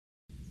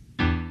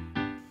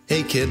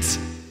Hey kids,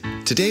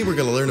 today we're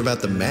going to learn about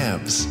the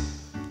Mavs.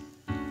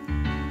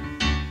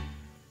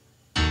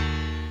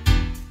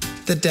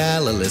 The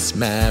Dallas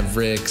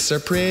Mavericks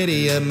are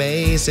pretty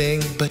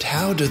amazing, but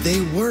how do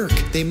they work?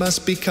 They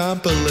must be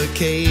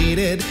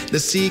complicated. The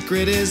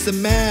secret is the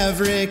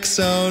Mavericks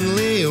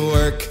only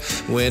work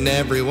when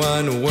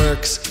everyone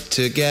works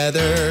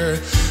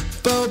together.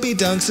 Bobby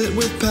dunks it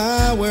with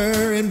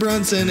power, and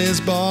Brunson is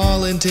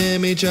ballin'.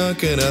 Timmy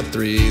chunking up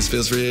threes,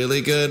 feels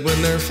really good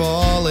when they're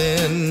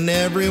falling.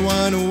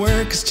 Everyone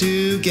works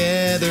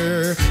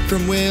together,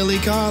 from Willie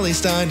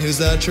Cauley-Stein, who's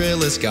the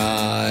trillest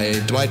guy.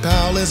 Dwight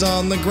Powell is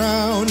on the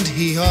ground,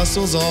 he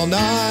hustles all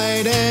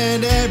night,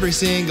 and every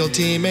single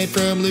teammate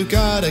from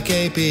Luka to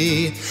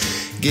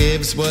KP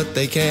gives what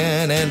they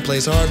can and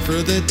plays hard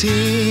for the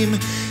team.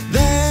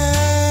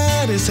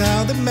 That is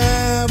how the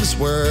Mavs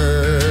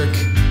work.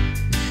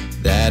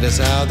 That is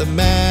how the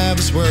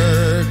Mavs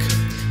work.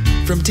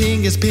 From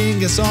Tingus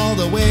Pingus all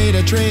the way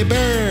to Trey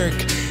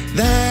Burke.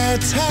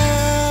 That's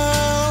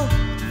how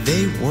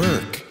they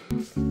work.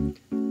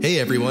 Hey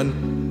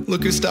everyone,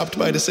 look who stopped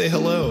by to say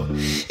hello.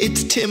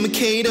 It's Tim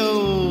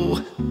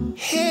Cato.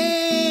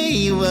 Hey,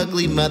 you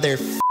ugly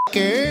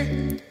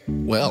motherfucker.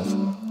 Well,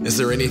 is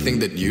there anything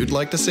that you'd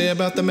like to say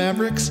about the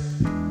Mavericks?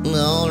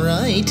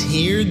 Alright,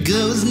 here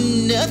goes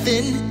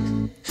nothing.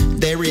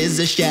 There is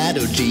a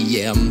shadow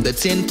GM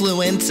that's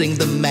influencing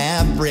the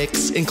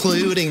Mavericks,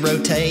 including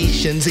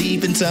rotations,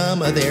 even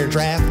some of their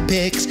draft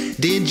picks.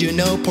 Did you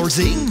know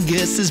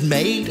Porzingis is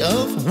made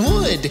of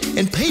wood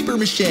and paper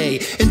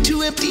mache and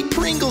 2 empty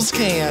Pringles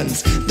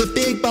cans? The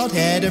big bald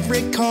head of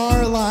Rick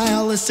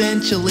Carlisle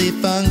essentially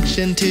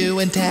functioned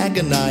to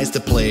antagonize the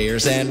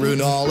players and ruin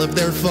all of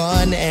their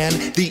fun. And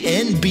the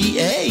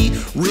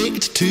NBA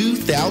rigged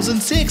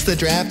 2006, the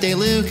draft day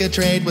Luka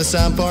trade was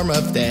some form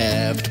of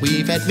theft.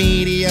 We've had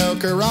mediocre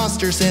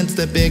roster since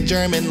the big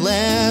German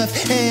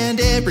left, and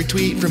every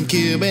tweet from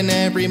Cuban,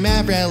 every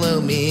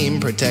MFFL meme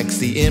protects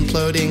the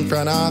imploding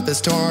front office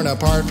torn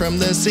apart from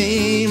the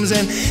seams.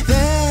 And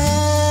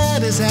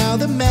that is how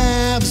the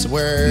Mavs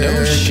work.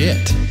 No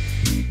shit.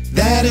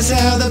 That is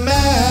how the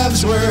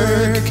Mavs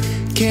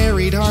work.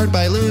 Carried hard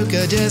by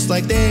Luka just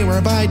like they were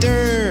by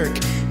Dirk.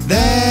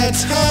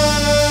 That's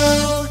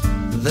how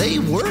they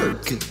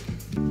work.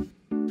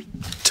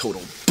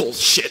 Total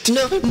bullshit.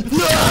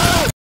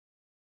 No.